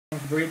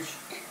bridge.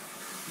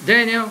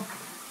 Daniel,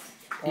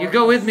 you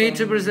go with me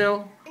to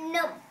Brazil?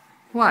 No,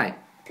 Why?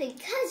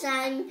 because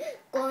I'm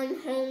going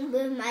home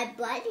with my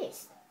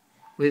brothers.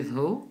 With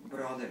who?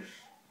 Brothers.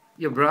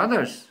 Your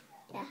brothers?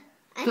 Yeah,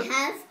 I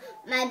have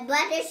my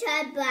brothers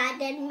are Brad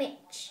and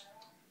Mitch.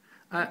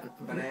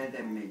 Brad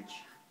and Mitch.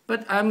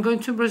 But I'm going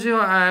to Brazil.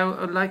 I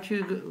would like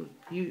you.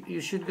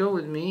 You should go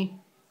with me.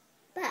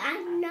 But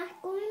I'm not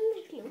going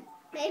with you.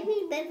 Maybe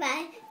if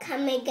I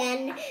come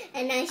again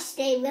and I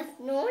stay with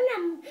Norma,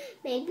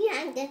 maybe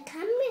I'm gonna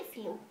come with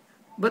you.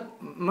 But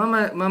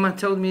Mama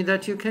told me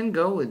that you can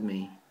go with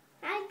me.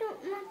 I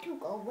don't want to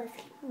go with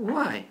you.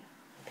 Why?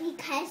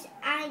 Because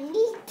I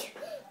need to.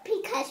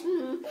 Because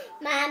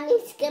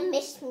Mommy's gonna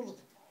miss me.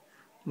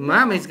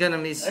 Mommy's gonna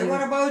miss you. Hey,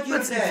 what about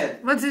your dad?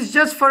 But it's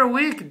just for a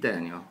week,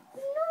 Daniel.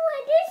 No,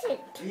 it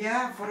isn't.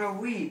 Yeah, for a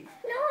week.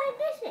 No, it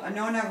isn't. And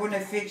Nona gonna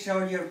fix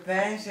all your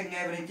pants and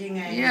everything,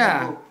 and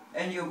Yeah.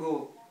 you go.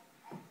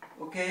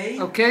 Okay?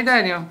 Okay,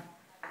 Daniel.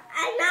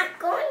 I'm not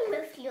going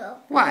with you.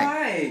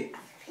 Why?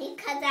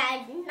 Because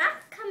I'm not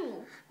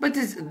coming. But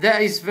that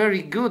is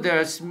very good.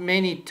 There's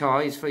many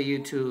toys for you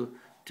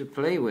to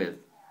play with.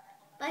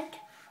 But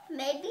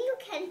maybe you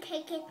can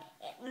take it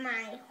at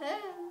my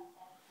home.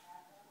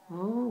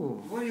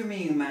 Oh. What do you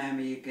mean,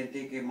 Mommy, you can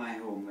take in my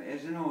home?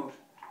 Is it not?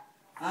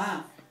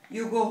 Ah,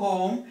 you go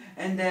home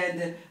and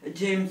then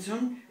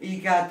Jameson, he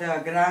got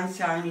a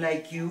grandson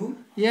like you.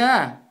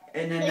 Yeah.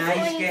 And a It's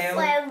nice only girl.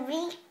 for a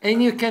week.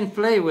 And you can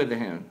play with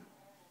him.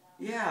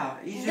 Yeah,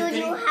 he's Do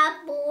you have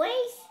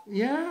boys?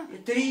 Yeah.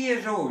 3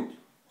 years old.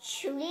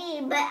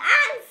 3, but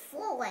I'm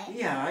 4.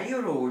 Yeah,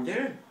 you're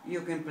older.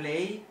 You can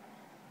play.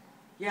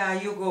 Yeah,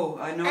 you go.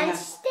 I'm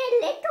still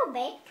a little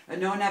bit.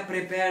 Nona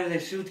prepare the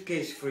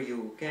suitcase for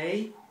you,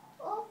 okay?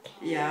 Okay.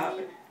 Yeah,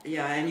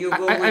 yeah, and you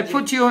go I with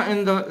put you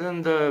in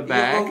the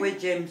bag. You go with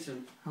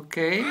Jameson.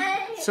 Okay.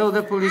 So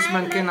the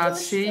policeman cannot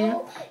see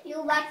you.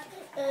 You what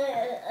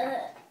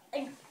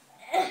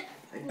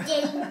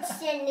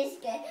Jameson is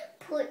going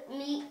to put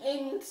me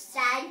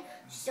inside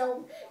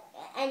so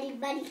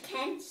anybody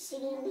can't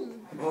see me.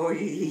 Oh,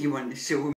 you want to show